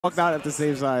walked out at the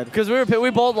same side. Because we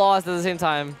both lost at the same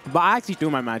time. But I actually threw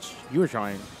my match. You were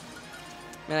trying.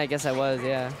 Man, I guess I was,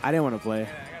 yeah. I didn't want to play.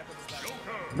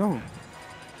 No.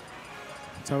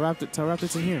 Tell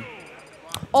Raptor in here.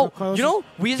 Oh, you know,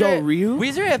 Wheezer, Yo, Ryu?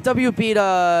 Wheezer AFW beat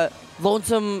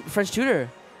Lonesome French Tutor.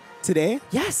 Today?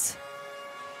 Yes.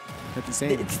 That's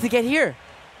insane. To get here.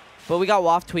 But we got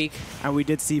Waft Tweek. And we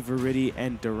did see Viridi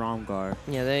and Duromgar.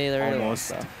 Yeah, they're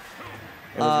almost. It was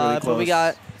really close. but we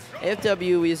got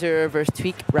AFW Wheezer versus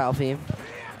Tweek Ralphie.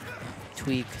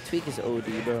 Tweek is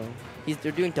OD, bro.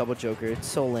 They're doing double Joker. It's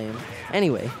so lame.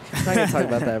 Anyway, I'm not gonna talk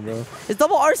about that, bro. It's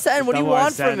double Arsene. What do you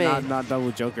want from me? Not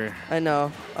double Joker. I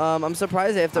know. I'm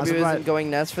surprised AFW isn't going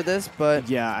Ness for this, but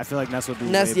yeah, I feel like Ness will do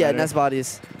Ness. way better. Ness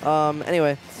bodies.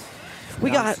 Anyway,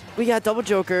 we got double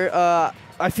Joker.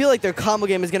 I feel like their combo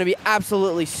game is gonna be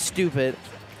absolutely stupid.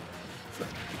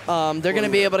 They're gonna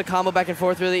be able to combo back and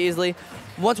forth really easily.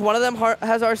 Once one of them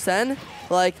has Arsene,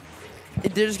 like,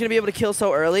 they're just gonna be able to kill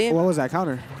so early. What was that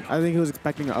counter? I think he was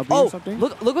expecting an up or something.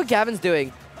 Look what Gavin's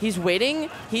doing. He's waiting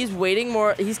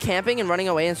more. He's camping and running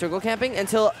away and circle camping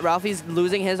until Ralphie's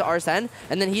losing his Arsene,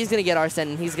 and then he's gonna get Arsene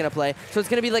and he's gonna play. So it's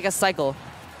gonna be like a cycle.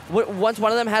 Once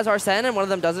one of them has Arsene and one of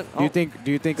them doesn't. Do you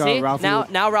think See? Ralphie?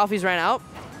 Now Ralphie's ran out,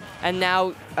 and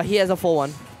now he has a full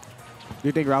one. Do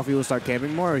you think Ralphie will start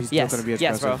camping more, or he's still gonna be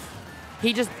aggressive?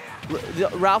 Yes, bro.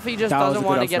 Ralphie just doesn't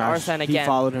want to get Arsene again. He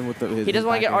followed him with his He doesn't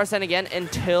want to get Arsene again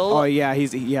until. Oh yeah,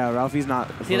 Ralphie's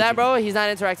not. See that, bro? He's not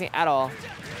interacting at all.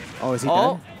 Oh, is he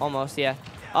dead? Almost, yeah.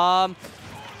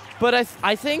 But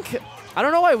I think I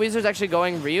don't know why Wheezer's actually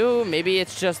going Ryu. Maybe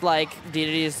it's just like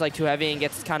DDD is like too heavy and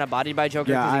gets kind of bodied by Joker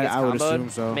because he gets I would comboed. assume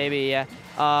so. Maybe, yeah.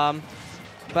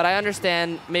 But I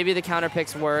understand. Maybe the counter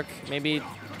picks work. Maybe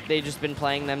they just been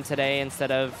playing them today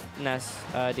instead of Ness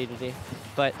DDD.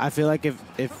 But I feel like if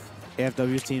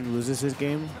AFW's team loses his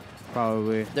game,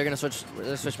 probably they're gonna switch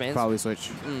mains. Probably switch.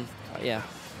 Yeah.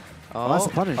 Oh, that's a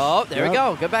punish. Oh, there we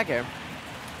go. Good back air.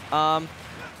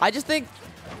 I just think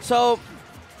so.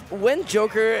 When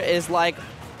Joker is like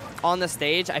on the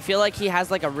stage, I feel like he has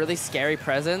like a really scary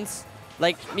presence.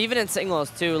 Like even in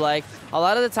singles too. Like a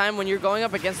lot of the time when you're going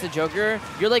up against the Joker,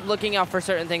 you're like looking out for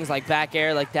certain things like back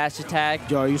air, like dash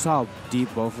attack. Yo, you saw how deep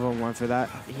both of them went for that.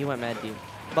 He went mad deep.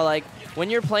 But like when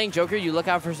you're playing Joker, you look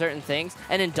out for certain things.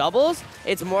 And in doubles,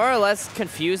 it's more or less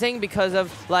confusing because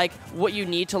of like what you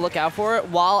need to look out for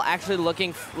while actually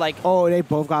looking like. Oh, they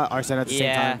both got Arsene at the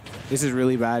same time. This is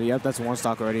really bad. Yep, that's one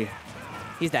stock already.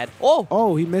 He's dead. Oh.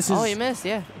 Oh, he misses. Oh, he missed.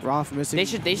 Yeah. Ralph missing.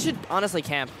 They should honestly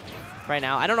camp right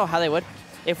now. I don't know how they would.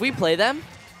 If we play them,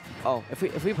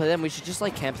 if we play them, we should just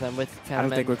like camp them with Phantom. I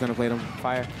don't think we're gonna play them.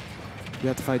 Fire. We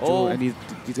have to fight Jewel, and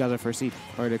these guys are first seed,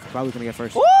 or they're probably gonna get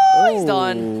first. Oh, he's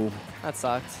done. That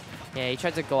sucked. Yeah, he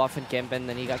tried to go off and gimp, and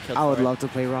then he got killed. I would love to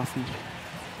play Ralphie.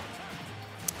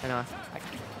 I know.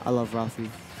 I love Ralphie.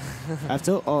 I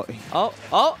still. Oh,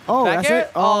 back that's air?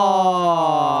 it.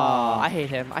 Oh, I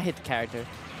hate him. I hate the character.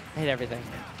 I hate everything.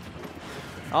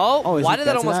 Oh, why did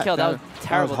that almost kill? That was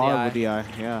terrible. That was horrible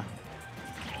DI.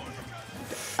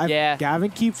 Yeah. Gavin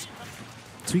keeps.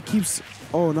 Tweek keeps.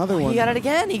 Oh, another one. He got it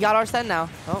again. He got Arsene now.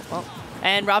 Oh.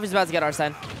 And Ralphie's about to get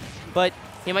Arsene, but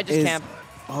he might just camp.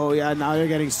 Oh yeah, now they're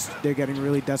getting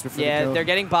really desperate for the kill. Yeah, they're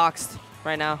getting boxed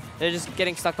right now. They're just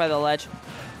getting stuck by the ledge.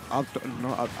 I don't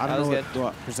know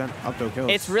what percent up throw kills.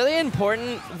 It's really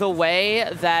important the way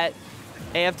that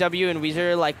AFW and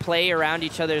Wheezer like play around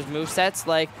each other's movesets.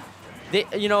 Like,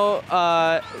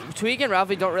 Tweek and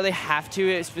Ralphie don't really have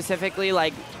to specifically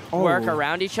like work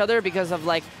around each other because of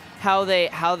like how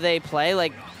they play.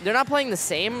 Like, they're not playing the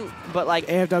same, but like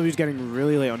AFW's getting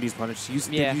really late on these punishes.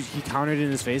 He countered in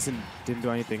his face and didn't do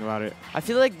anything about it. I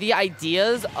feel like the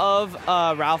ideas of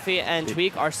Ralphie and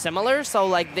Tweek are similar, so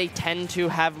like they tend to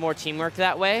have more teamwork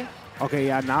that way. Okay,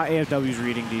 yeah, now AFW's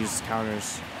reading these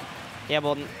counters. Yeah,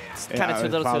 well, it's kind of too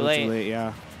little too late.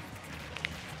 Yeah.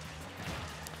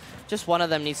 Just one of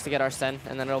them needs to get Arsene,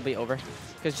 and then it'll be over.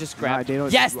 Because just grab.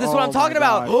 Yes, this is what I'm talking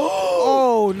about.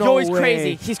 Oh, no way. He's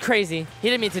crazy. He's crazy. He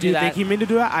didn't mean to do that. Do you think he meant to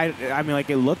do that? I mean, like,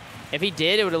 it looked. If he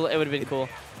did, it would have been cool.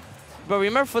 But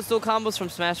remember footstool combos from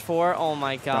Smash 4? Oh,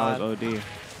 my God. That was OD.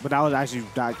 But that was actually.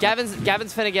 Gavin's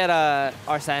finna get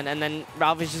Arsene, and then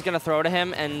Ralphie's just going to throw to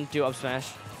him and do up smash.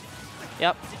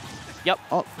 Yep.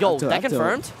 Oh, yo, that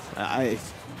confirmed?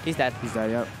 He's dead. He's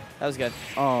dead, yep. That was good.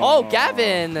 Oh,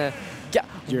 Gavin.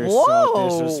 You're Whoa,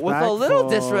 so disrespectful. with a little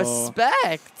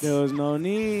disrespect. There was no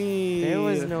need. There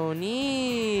was no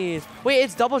need. Wait,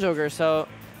 it's double Joker, so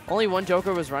only one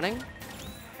Joker was running?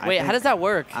 Wait, how does that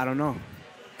work? I don't know.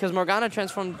 Because Morgana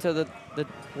transformed to the...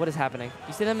 What is happening?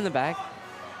 You see them in the back?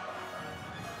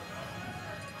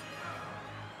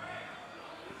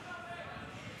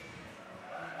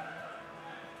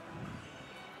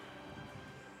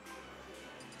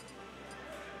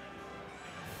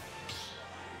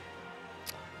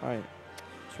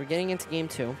 we're getting into game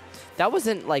 2. That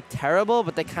wasn't like terrible,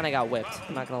 but they kind of got whipped.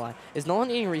 I'm not gonna lie. Is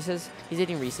Nolan eating Reese's? He's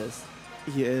eating Reese's.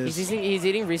 He is. He's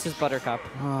eating Reese's Buttercup.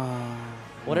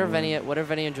 What are Vinny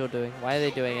and Joel doing? Why are they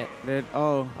doing it?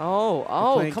 Oh,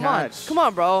 come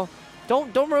on, bro.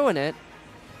 Don't ruin it.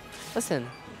 Listen,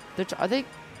 are they?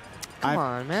 Come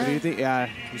on, man. What do you think? Yeah,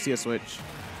 you see a switch.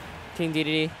 King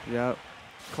DDD. Yep.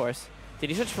 Of course.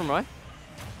 Did he switch from Roy?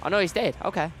 Oh no, he stayed.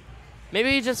 Okay.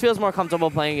 Maybe he just feels more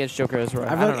comfortable playing against Joker as Roy.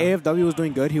 I feel like AFW was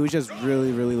doing good. He was just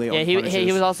really, really late on punishes.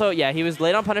 He was also he was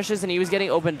late on punishes and he was getting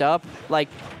opened up like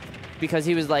because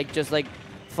he was like just like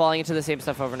falling into the same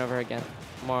stuff over and over again,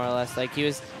 more or less. Like he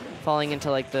was falling into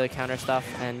like the counter stuff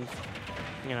and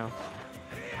you know,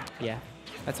 yeah,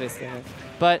 that's basically it.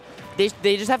 But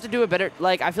they just have to do a better.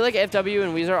 Like I feel like AFW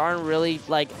and Wheezer aren't really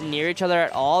like near each other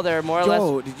at all. They're more or less.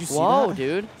 Yo, did you see Whoa, that?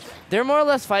 Dude. They're more or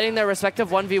less fighting their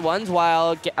respective 1v1s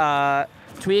while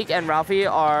Tweek and Ralphie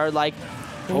are like,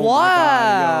 oh my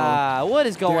God, what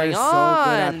is going They're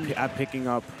on? so good at picking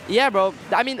up. Yeah, bro.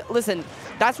 I mean, listen,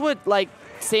 that's what like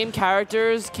same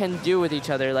characters can do with each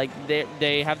other. Like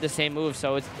they have the same moves,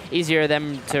 so it's easier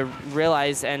them to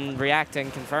realize and react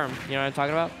and confirm. You know what I'm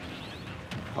talking about?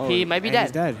 Oh, he might be dead.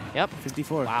 He's dead. Yep.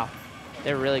 54. Wow.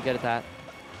 They're really good at that.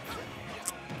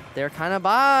 They're kind of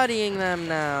bodying them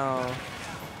now.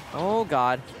 Oh,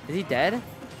 God. Is he dead?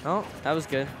 Oh, that was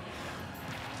good.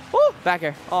 Woo! Back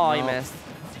here. Oh, he missed.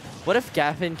 What if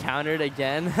Gavin countered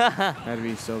again? That'd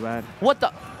be so bad. What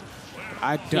the?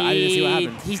 I didn't see what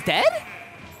happened. He's dead?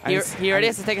 He already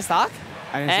has to take a stock?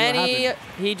 I didn't see what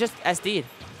happened. He just SD'd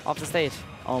off the stage.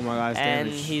 Oh, my God. And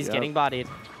he's getting bodied.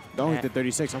 No, he did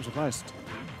 36. I'm surprised.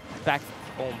 Back.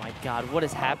 Oh, my God. What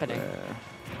is happening?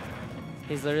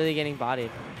 He's literally getting bodied.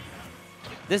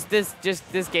 This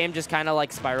game just kind of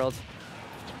like spiraled.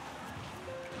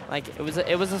 Like it was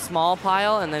a small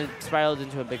pile and then it spiraled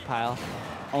into a big pile.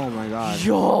 Oh my God.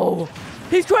 Yo,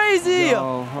 he's crazy.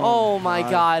 Yo, oh my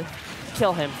God.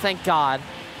 Kill him. Thank God.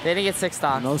 They didn't get 6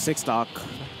 stock. No 6 stock.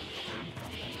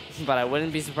 But I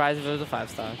wouldn't be surprised if it was a 5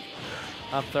 stock.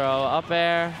 Up throw, up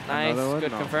air. Nice.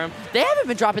 Good confirm. They haven't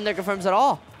been dropping their confirms at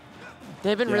all.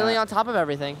 They've been really on top of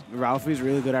everything. Ralphie's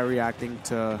really good at reacting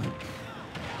to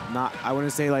I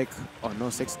wouldn't say like, oh, no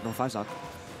 5 stock.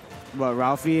 But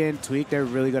Ralphie and Tweek, they're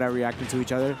really good at reacting to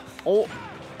each other.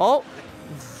 Oh.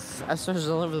 Esther's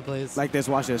all over the place. Like this,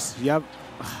 watch this. Yep.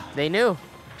 They knew.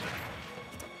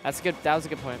 That's good. That was a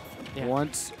good point. Yeah.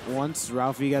 Once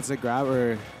Ralphie gets a grab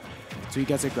or Tweek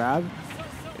gets a grab,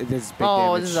 it is big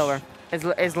damage. This is over.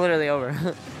 It's literally over.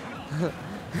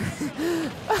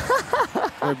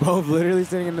 They're both literally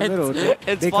sitting in the middle.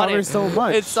 They cover so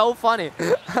much. It's so funny.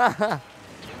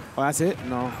 Oh, that's it?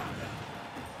 No.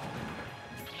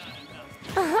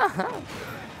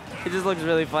 It just looks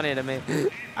really funny to me.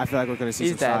 I feel like we're going to see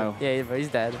some dead. style. Yeah, he's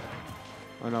dead.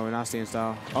 Oh, no, we're not seeing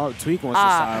style. Oh, Tweek wants the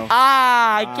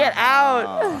style. Get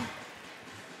out.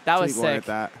 That was Tweek wanted sick.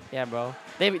 that. Yeah, bro.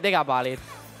 They got bodied.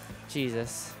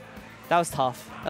 Jesus. That was tough.